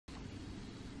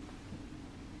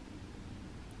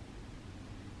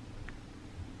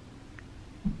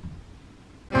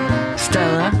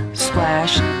Stella,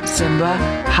 Splash, Simba,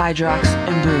 Hydrox,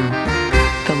 and Boo,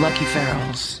 the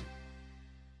LuckyFerals.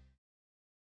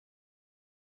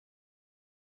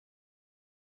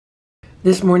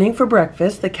 This morning for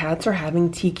breakfast, the cats are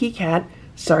having Tiki Cat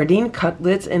sardine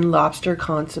cutlets and lobster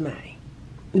consomme.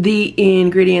 The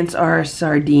ingredients are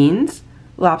sardines,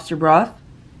 lobster broth,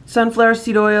 sunflower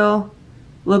seed oil,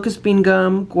 locust bean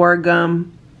gum, guar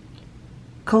gum,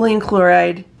 choline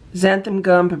chloride, xanthan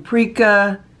gum,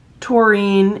 paprika,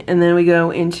 taurine, and then we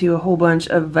go into a whole bunch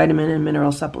of vitamin and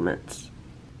mineral supplements.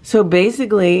 So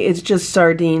basically, it's just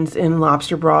sardines and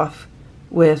lobster broth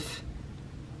with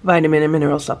vitamin and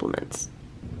mineral supplements.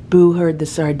 Boo heard the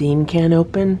sardine can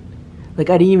open. Like,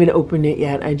 I didn't even open it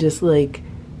yet. I just like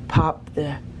popped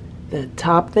the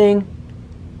top thing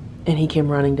and he came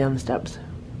running down the steps.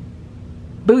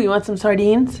 Boo, you want some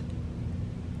sardines?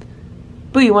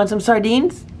 Boo, you want some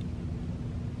sardines?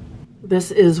 This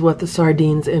is what the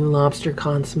sardines and lobster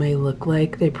consomme look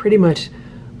like. They pretty much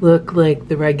look like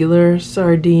the regular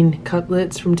sardine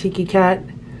cutlets from Tiki Cat.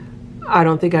 I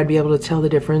don't think I'd be able to tell the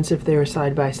difference if they were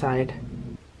side by side.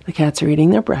 The cats are eating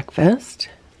their breakfast.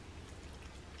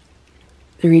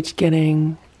 They're each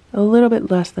getting a little bit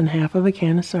less than half of a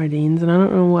can of sardines, and I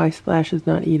don't know why Splash is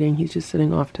not eating. He's just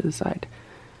sitting off to the side.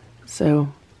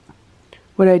 So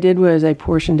what I did was I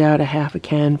portioned out a half a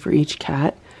can for each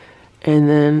cat, and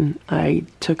then I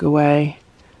took away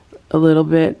a little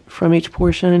bit from each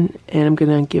portion, and I'm going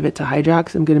to give it to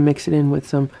Hydrox. I'm going to mix it in with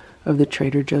some of the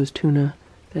Trader Joe's tuna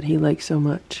that he likes so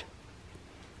much.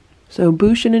 So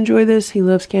Boo should enjoy this. He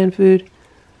loves canned food.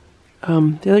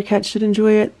 The other cats should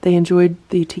enjoy it. They enjoyed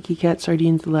the Tiki Cat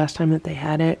sardines the last time that they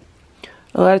had it.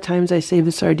 A lot of times I save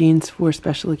the sardines for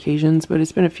special occasions, but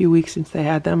it's been a few weeks since they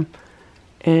had them,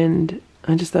 and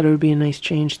I just thought it would be a nice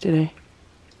change today.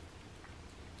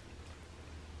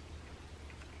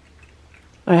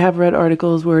 I have read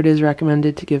articles where it is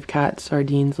recommended to give cats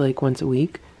sardines like once a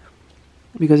week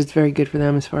because it's very good for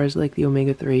them as far as like the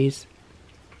omega-3s.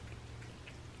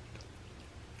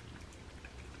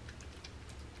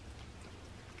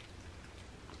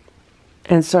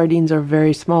 And sardines are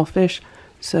very small fish,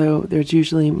 so there's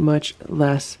usually much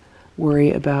less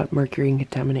worry about mercury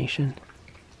contamination.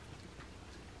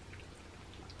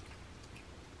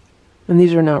 And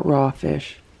these are not raw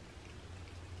fish.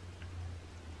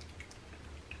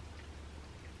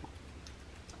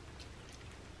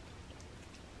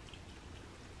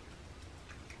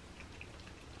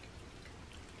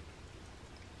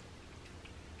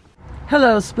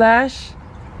 Hello, Splash.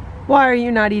 Why are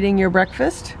you not eating your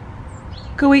breakfast?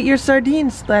 Go eat your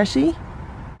sardines, Splashy.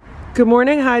 Good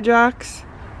morning, Hydrox.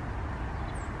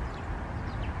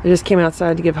 I just came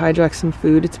outside to give Hydrox some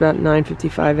food. It's about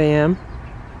 9:55 a.m.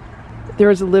 There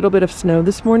was a little bit of snow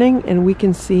this morning, and we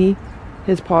can see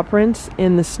his paw prints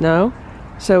in the snow.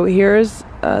 So here's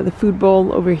the food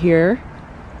bowl over here.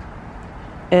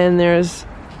 And there's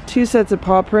two sets of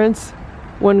paw prints,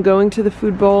 one going to the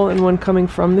food bowl and one coming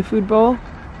from the food bowl.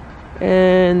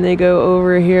 And they go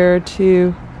over here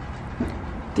to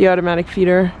the automatic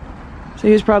feeder. So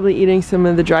he was probably eating some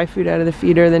of the dry food out of the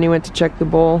feeder, then he went to check the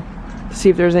bowl to see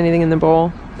if there's anything in the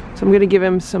bowl. So I'm gonna give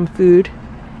him some food.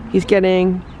 He's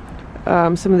getting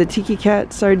some of the Tiki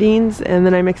Cat sardines, and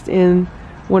then I mixed in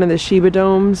one of the Sheba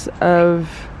domes of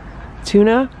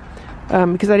tuna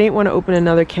because I didn't want to open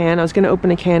another can. I was going to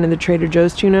open a can of the Trader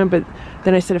Joe's tuna, but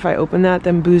then I said if I open that,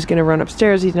 then Boo's going to run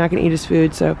upstairs. He's not going to eat his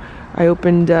food, so I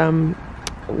opened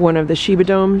one of the Sheba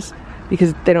domes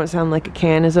because they don't sound like a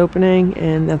can is opening,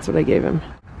 and that's what I gave him.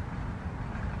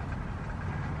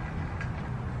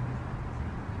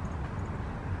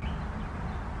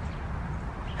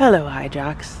 Hello,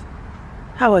 Hydrox.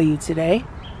 How are you today?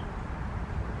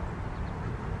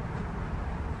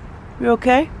 You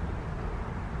okay?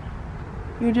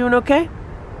 You doing okay?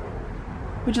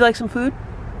 Would you like some food?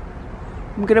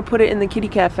 I'm gonna put it in the kitty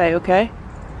cafe, okay?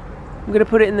 I'm gonna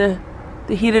put it in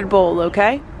the heated bowl,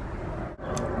 okay?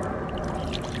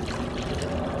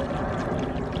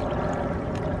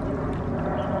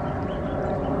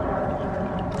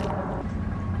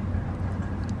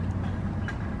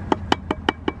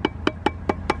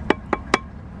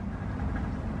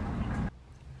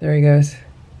 There he goes.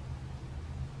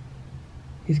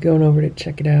 He's going over to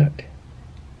check it out.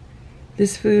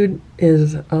 This food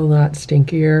is a lot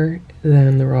stinkier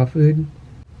than the raw food,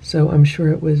 so I'm sure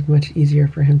it was much easier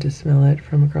for him to smell it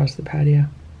from across the patio.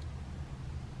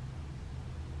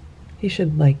 He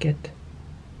should like it.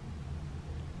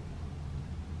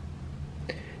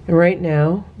 And right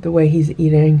now, the way he's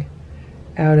eating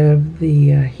out of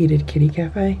the heated kitty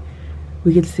cafe,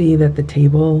 we could see that the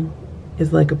table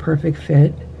is like a perfect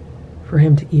fit for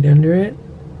him to eat under it.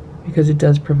 because it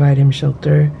does provide him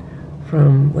shelter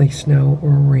from like snow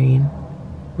or rain,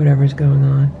 whatever's going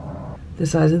on. The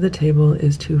size of the table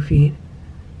is 2 feet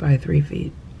by 3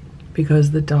 feet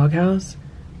because the doghouse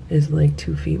is like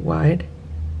 2 feet wide.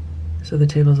 So the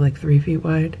table's like 3 feet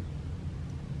wide.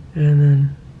 And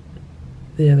then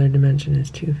the other dimension is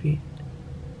 2 feet.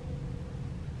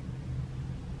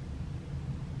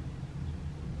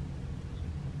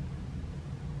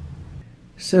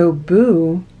 So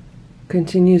Boo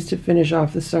continues to finish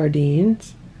off the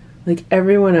sardines. Like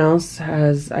everyone else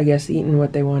has, I guess, eaten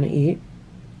what they want to eat.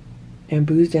 And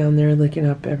Boo's down there licking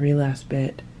up every last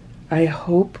bit. I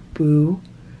hope Boo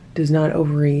does not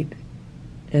overeat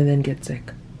and then get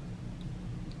sick.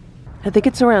 I think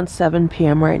it's around 7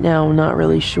 p.m. right now, I'm not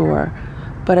really sure.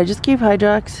 But I just gave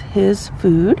Hydrox his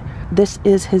food. This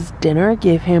is his dinner.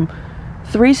 Gave him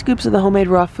 3 scoops of the homemade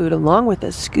raw food along with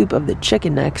a scoop of the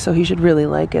chicken neck, so he should really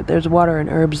like it. There's water and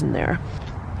herbs in there.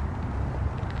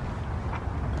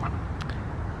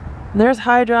 And there's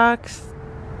Hydrox.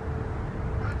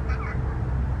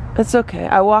 It's okay.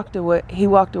 I walked away. He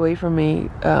walked away from me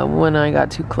when I got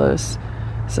too close.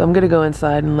 So I'm gonna go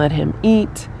inside and let him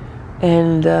eat.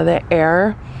 And the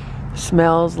air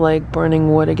smells like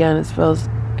burning wood again. It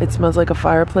smells like a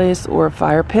fireplace or a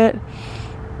fire pit,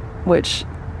 which,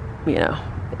 you know,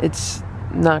 it's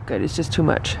not good. It's just too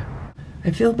much.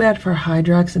 I feel bad for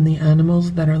Hydrox and the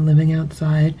animals that are living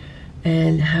outside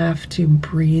and have to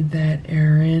breathe that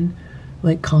air in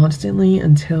like constantly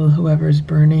until whoever's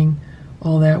burning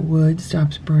all that wood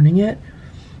stops burning it,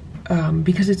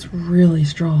 because it's really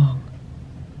strong.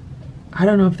 I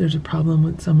don't know if there's a problem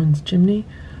with someone's chimney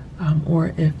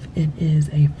or if it is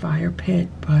a fire pit,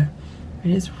 but it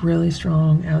is really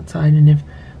strong outside. And if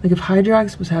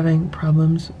Hydrox was having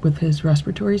problems with his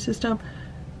respiratory system,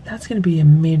 that's going to be a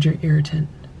major irritant.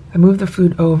 I moved the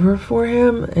food over for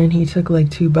him and he took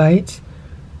like 2 bites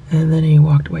and then he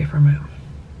walked away from it.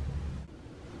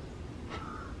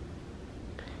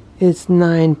 It's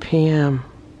 9 p.m.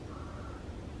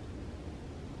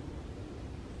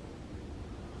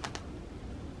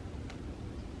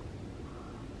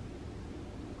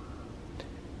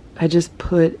 I just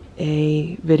put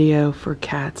a video for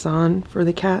cats on for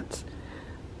the cats.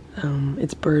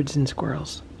 It's birds and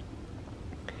squirrels.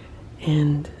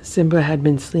 And Simba had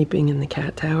been sleeping in the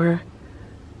cat tower,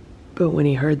 but when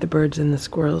he heard the birds and the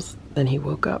squirrels, then he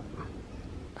woke up.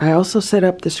 I also set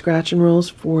up the scratch and rolls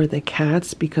for the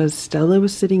cats because Stella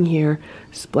was sitting here,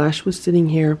 Splash was sitting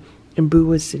here, and Boo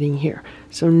was sitting here.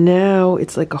 So now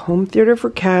it's like a home theater for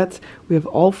cats. We have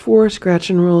all 4 scratch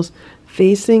and rolls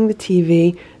facing the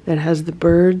TV that has the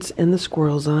birds and the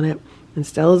squirrels on it. And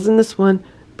Stella's in this one,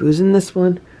 Boo's in this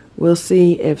one. We'll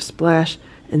see if Splash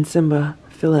and Simba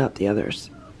fill out the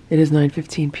others. It is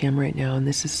 9:15 p.m. right now, and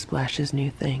this is Splash's new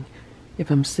thing.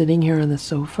 If I'm sitting here on the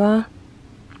sofa,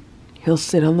 he'll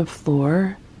sit on the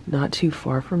floor, not too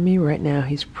far from me. Right now,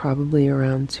 he's probably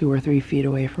around 2 or 3 feet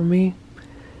away from me.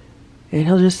 And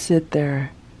he'll just sit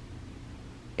there,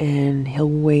 and he'll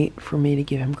wait for me to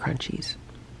give him crunchies.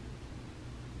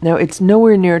 Now, it's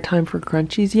nowhere near time for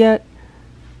crunchies yet,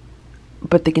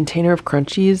 but the container of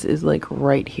crunchies is like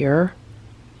right here.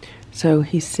 So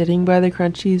he's sitting by the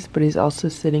crunchies, but he's also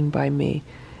sitting by me.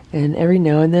 And every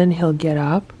now and then he'll get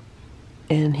up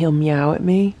and he'll meow at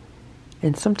me.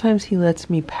 And sometimes he lets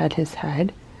me pet his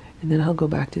head and then he'll go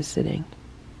back to sitting.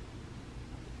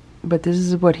 But this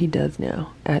is what he does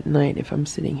now at night if I'm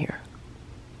sitting here.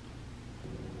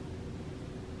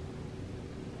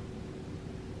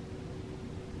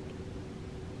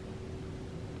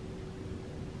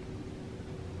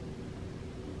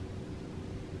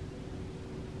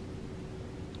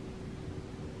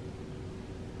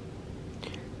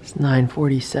 It's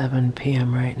 9:47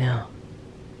 p.m. right now.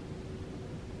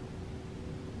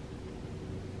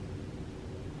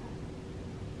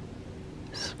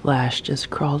 Splash just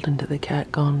crawled into the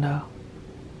cat condo.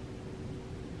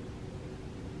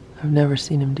 I've never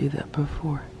seen him do that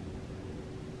before.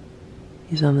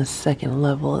 He's on the 2nd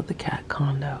level of the cat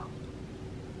condo.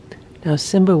 Now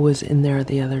Simba was in there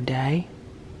the other day.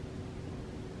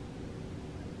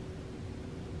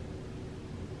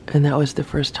 And that was the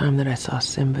first time that I saw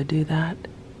Simba do that.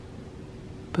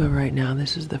 But right now,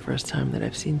 this is the first time that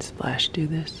I've seen Splash do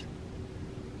this.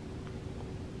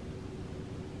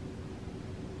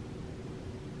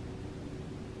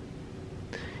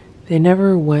 They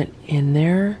never went in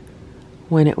there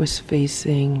when it was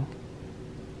facing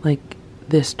like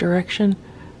this direction.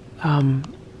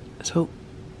 So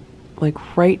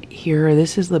like right here,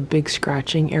 this is the big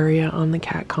scratching area on the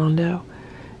cat condo.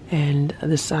 And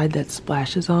the side that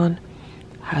Splash is on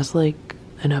has like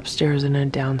an upstairs and a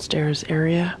downstairs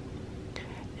area.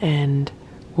 And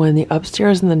when the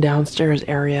upstairs and the downstairs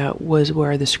area was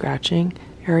where the scratching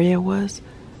area was,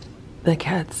 the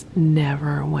cats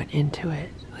never went into it.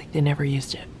 Like, they never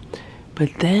used it.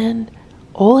 But then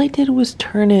all I did was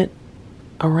turn it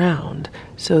around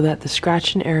so that the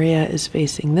scratching area is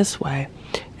facing this way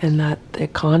and that the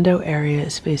condo area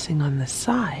is facing on the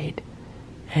side.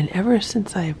 And ever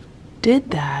since I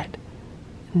did that,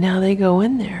 now they go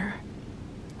in there.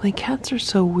 Like, cats are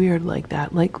so weird like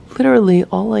that. Like, literally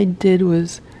all I did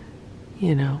was,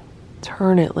 you know,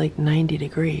 turn it like 90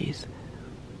 degrees.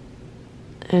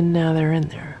 And now they're in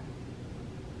there.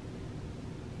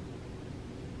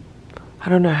 I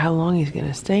don't know how long he's going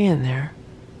to stay in there.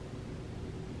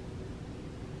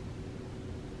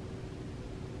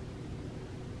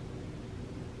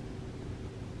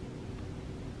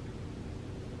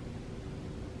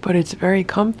 But it's very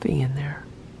comfy in there.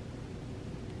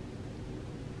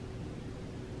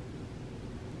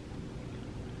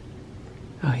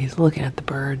 Oh, he's looking at the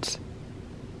birds.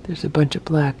 There's a bunch of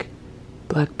black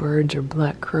birds or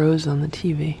black crows on the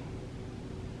TV.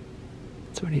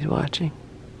 That's what he's watching.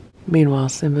 Meanwhile,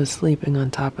 Simba's sleeping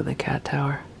on top of the cat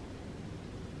tower.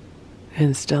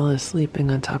 And Stella's sleeping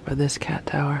on top of this cat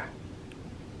tower.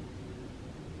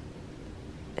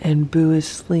 And Boo is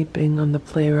sleeping on the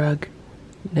play rug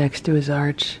next to his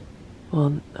arch.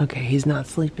 Well, okay, he's not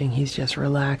sleeping, he's just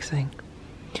relaxing.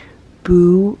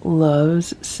 Boo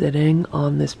loves sitting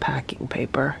on this packing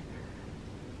paper.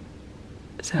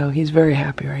 So he's very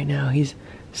happy right now. He's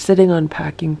sitting on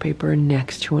packing paper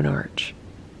next to an arch.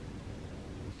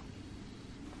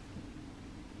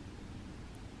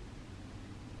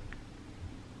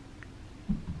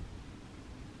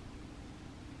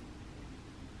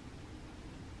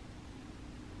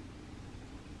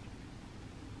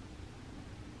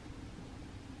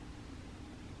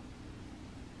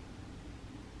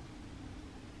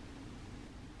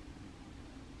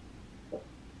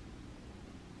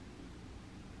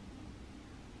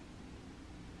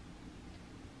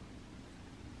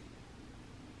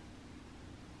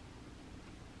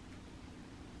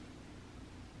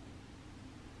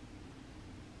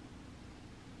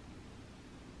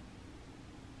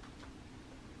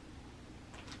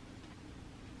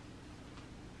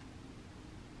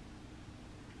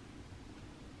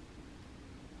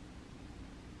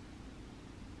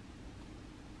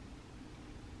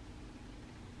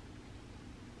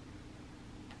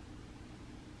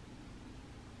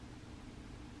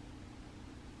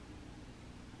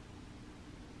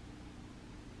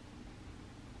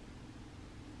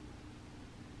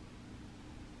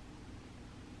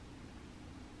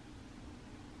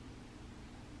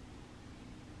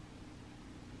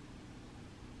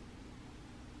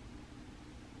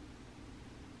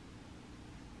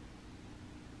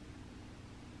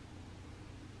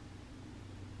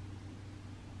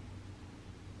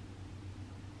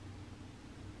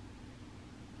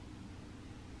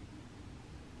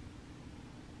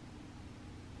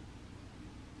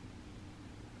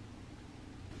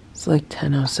 It's like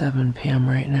 10:07 p.m.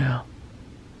 right now.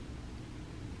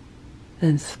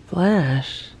 And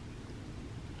Splash,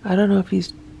 I don't know if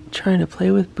he's trying to play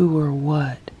with Boo or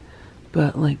what,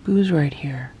 but like Boo's right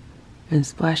here and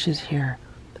Splash is here,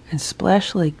 and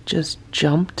Splash like just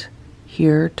jumped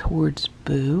here towards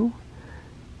Boo,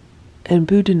 and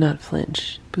Boo did not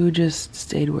flinch. Boo just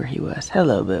stayed where he was.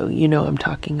 Hello, Boo, you know I'm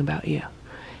talking about you.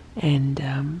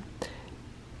 And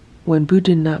when Boo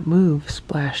did not move,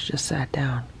 Splash just sat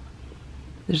down.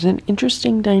 There's an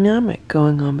interesting dynamic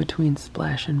going on between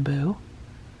Splash and Boo.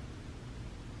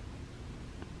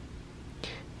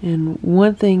 And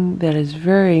one thing that is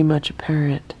very much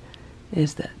apparent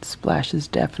is that Splash is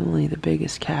definitely the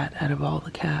biggest cat out of all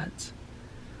the cats.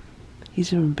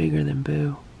 He's even bigger than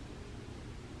Boo.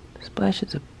 Splash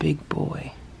is a big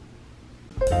boy.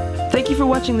 Thank you for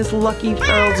watching this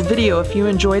LuckyFerals video. If you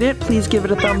enjoyed it, please give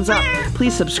it a thumbs up.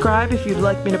 Please subscribe if you'd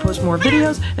like me to post more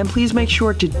videos, and please make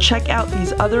sure to check out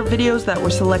these other videos that were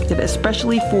selected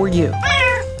especially for you.